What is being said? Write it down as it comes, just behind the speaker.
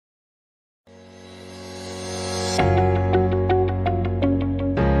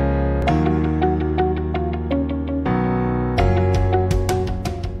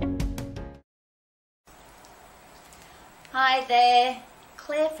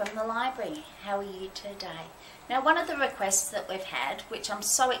from the library. How are you today? Now, one of the requests that we've had, which I'm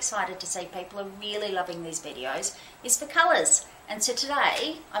so excited to see people are really loving these videos, is for colours. And so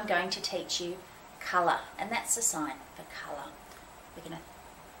today I'm going to teach you colour, and that's the sign for colour.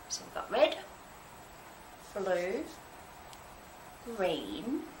 So we've got red, blue,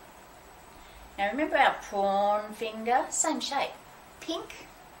 green. Now remember our prawn finger, same shape, pink.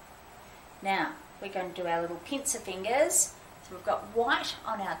 Now we're going to do our little pincer fingers. So we've got white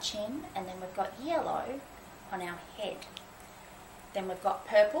on our chin, and then we've got yellow on our head. Then we've got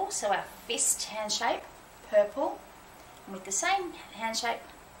purple, so our fist hand shape, purple. And with the same hand shape,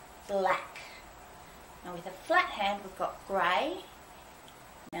 black. Now with a flat hand we've got grey.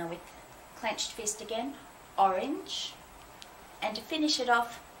 Now with clenched fist again, orange. And to finish it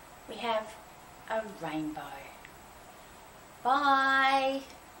off, we have a rainbow. Bye!